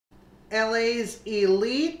LA's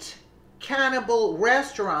elite cannibal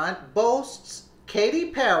restaurant boasts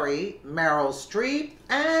Katy Perry, Meryl Streep,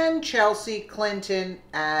 and Chelsea Clinton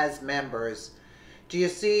as members. Do you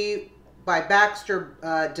see, by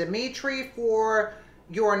Baxter Dimitri for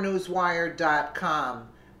yournewswire.com.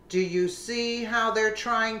 Do you see how they're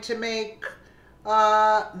trying to make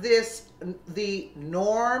this the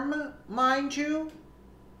norm, mind you?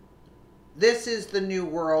 This is the New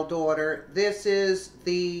World Order. This is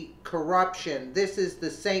the corruption. This is the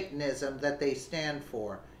Satanism that they stand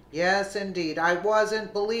for. Yes, indeed. I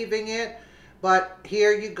wasn't believing it, but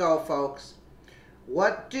here you go, folks.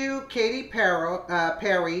 What do Katy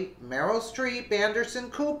Perry, Meryl Streep, Anderson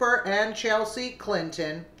Cooper, and Chelsea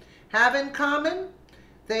Clinton have in common?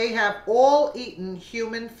 They have all eaten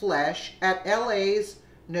human flesh at LA's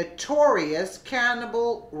notorious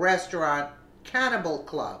cannibal restaurant, Cannibal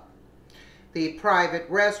Club. The private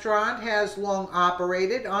restaurant has long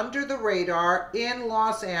operated under the radar in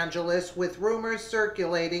Los Angeles, with rumors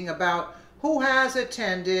circulating about who has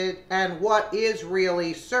attended and what is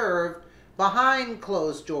really served behind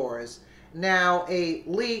closed doors. Now, a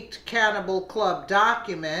leaked Cannibal Club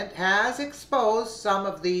document has exposed some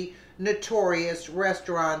of the notorious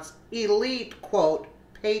restaurant's elite, quote,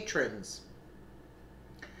 patrons.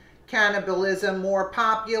 Cannibalism more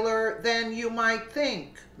popular than you might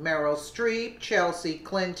think. Meryl Streep, Chelsea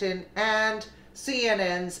Clinton, and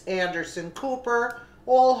CNN's Anderson Cooper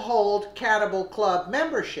all hold Cannibal Club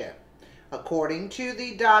membership. According to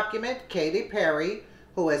the document, Katy Perry,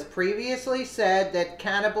 who has previously said that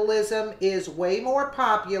cannibalism is way more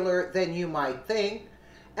popular than you might think,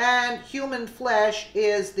 and human flesh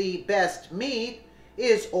is the best meat,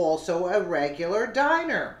 is also a regular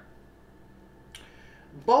diner.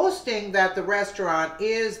 Boasting that the restaurant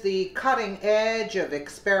is the cutting edge of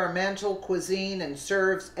experimental cuisine and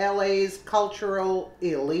serves LA's cultural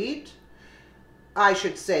elite, I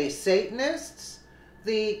should say Satanists,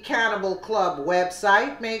 the Cannibal Club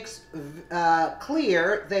website makes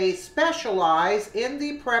clear they specialize in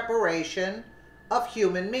the preparation of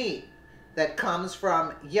human meat that comes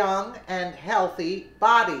from young and healthy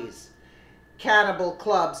bodies. Cannibal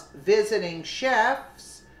Club's visiting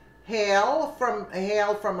chefs hail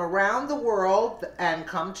from around the world and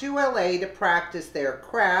come to LA to practice their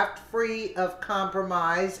craft free of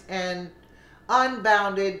compromise and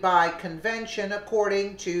unbounded by convention,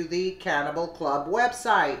 according to the Cannibal Club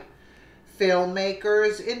website.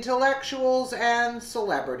 Filmmakers, intellectuals, and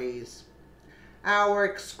celebrities. Our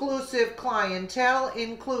exclusive clientele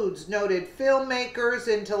includes noted filmmakers,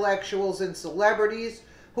 intellectuals, and celebrities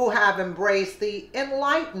who have embraced the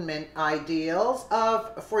Enlightenment ideals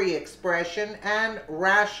of free expression and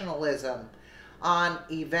rationalism. On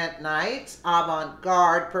event nights,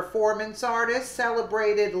 avant-garde performance artists,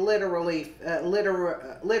 celebrated literary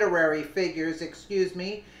figures,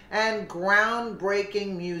 and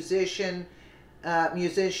groundbreaking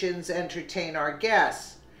musicians entertain our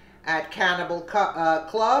guests. At Cannibal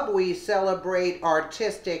Club, we celebrate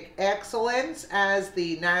artistic excellence as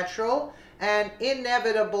the natural and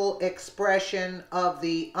inevitable expression of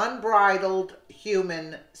the unbridled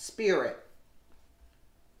human spirit.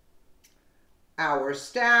 Our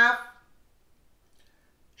staff: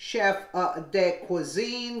 chef de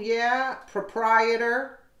cuisine,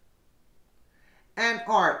 proprietor, and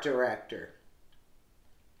art director.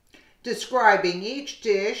 Describing each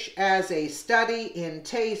dish as a study in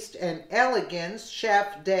taste and elegance,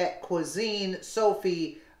 chef de cuisine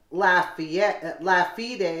Sophie Lafide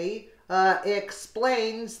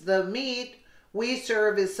explains the meat we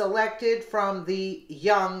serve is selected from the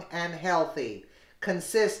young and healthy.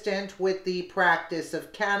 Consistent with the practice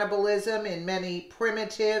of cannibalism in many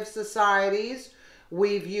primitive societies,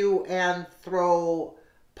 we view anthropophagy.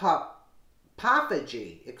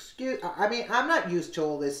 I'm not used to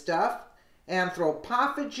all this stuff.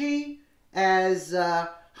 Anthropophagy as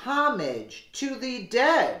homage to the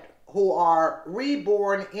dead who are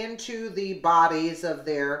reborn into the bodies of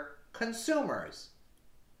their consumers.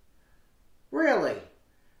 Really?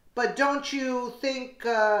 But don't you think,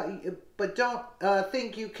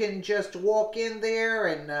 think you can just walk in there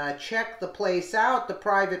and check the place out? The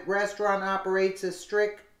private restaurant operates a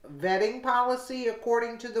strict vetting policy,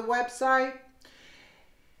 according to the website.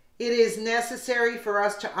 It is necessary for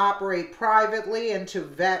us to operate privately and to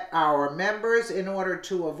vet our members in order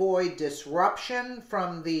to avoid disruption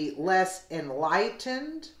from the less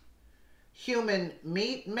enlightened human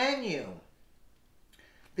meat menu.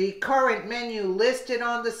 The current menu listed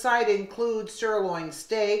on the site includes sirloin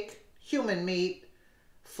steak, human meat,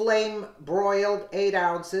 flame broiled 8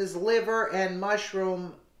 ounces, liver and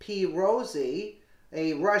mushroom pirozzi,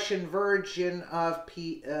 a Russian version of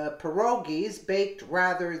pierogies, baked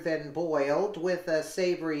rather than boiled, with a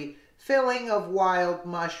savory filling of wild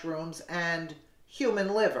mushrooms and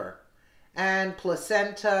human liver, and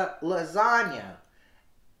placenta lasagna,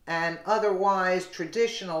 an otherwise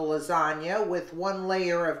traditional lasagna with one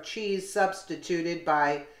layer of cheese substituted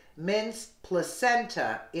by minced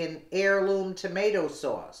placenta in heirloom tomato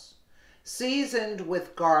sauce, seasoned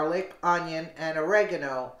with garlic, onion, and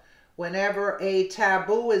oregano. Whenever a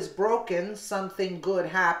taboo is broken, something good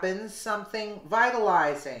happens, something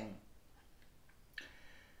vitalizing.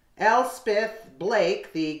 Elspeth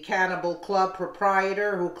Blake, the Cannibal Club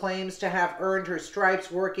proprietor who claims to have earned her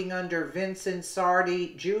stripes working under Vincent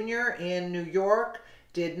Sardi Jr. in New York,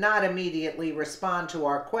 did not immediately respond to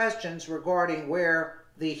our questions regarding where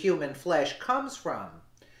the human flesh comes from.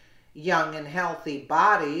 Young and healthy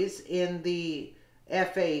bodies. In the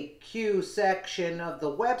FAQ section of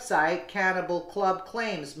the website, Cannibal Club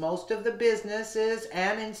claims most of the businesses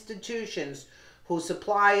and institutions who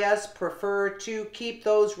supply us prefer to keep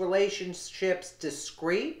those relationships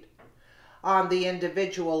discreet. On the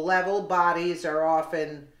individual level, bodies are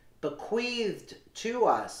often bequeathed to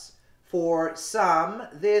us. For some,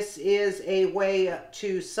 this is a way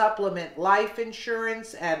to supplement life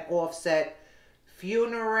insurance and offset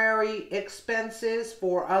funerary expenses.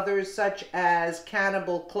 For others, such as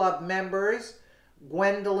Cannibal Club members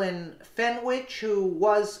Gwendolyn Fenwich, who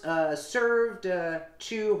was served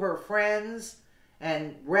to her friends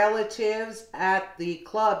and relatives at the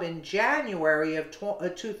club in January of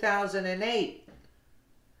 2008,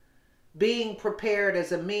 being prepared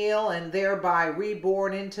as a meal and thereby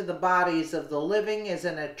reborn into the bodies of the living is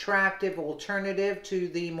an attractive alternative to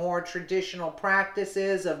the more traditional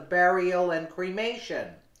practices of burial and cremation.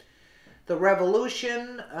 The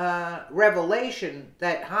revelation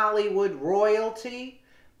that Hollywood royalty,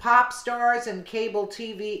 pop stars, and cable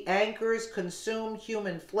TV anchors consume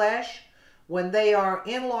human flesh when they are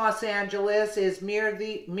in Los Angeles is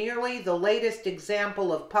merely the latest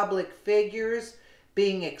example of public figures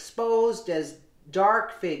being exposed as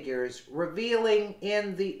dark figures, reveling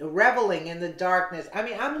in the darkness. I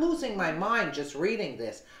mean, I'm losing my mind just reading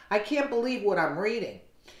this. I can't believe what I'm reading.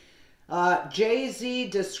 Jay-Z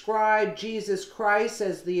described Jesus Christ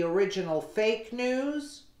as the original fake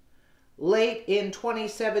news. Late in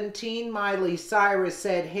 2017, Miley Cyrus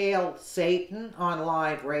said "Hail Satan" on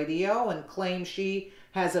live radio and claimed she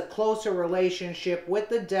has a closer relationship with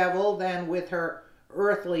the devil than with her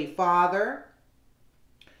earthly father.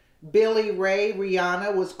 Billy Ray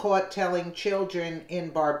Rihanna was caught telling children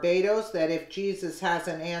in Barbados that if Jesus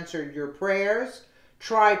hasn't answered your prayers,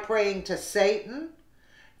 try praying to Satan.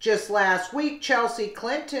 Just last week, Chelsea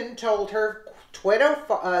Clinton told her Twitter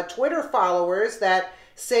followers that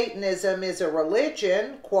Satanism is a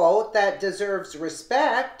religion, quote, that deserves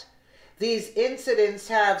respect. These incidents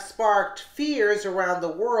have sparked fears around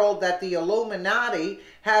the world that the Illuminati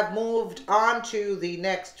have moved on to the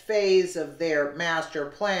next phase of their master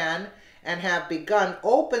plan and have begun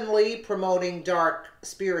openly promoting dark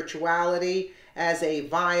spirituality as a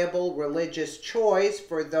viable religious choice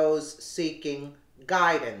for those seeking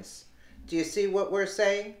guidance. Do you see what we're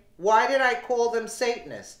saying? Why did I call them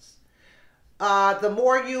Satanists? The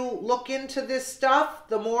more you look into this stuff,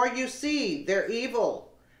 the more you see they're evil.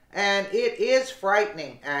 And it is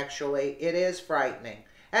frightening, actually. It is frightening.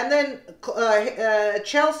 And then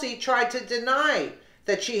Chelsea tried to deny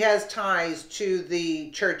that she has ties to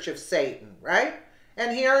the Church of Satan, right?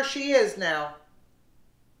 And here she is now.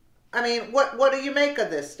 I mean, what do you make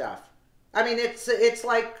of this stuff? I mean, it's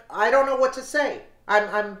like, I don't know what to say.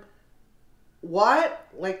 What?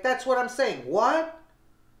 Like, that's what I'm saying. What?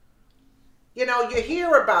 You know, you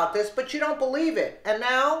hear about this, but you don't believe it. And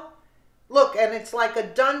now, look, and it's like a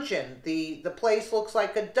dungeon. The place looks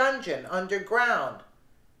like a dungeon underground.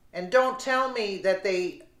 And don't tell me that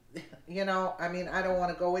they, you know, I mean, I don't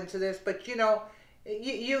want to go into this, but, you know,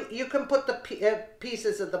 you can put the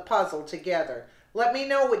pieces of the puzzle together. Let me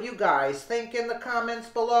know what you guys think in the comments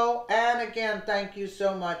below. And again, thank you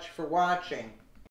so much for watching.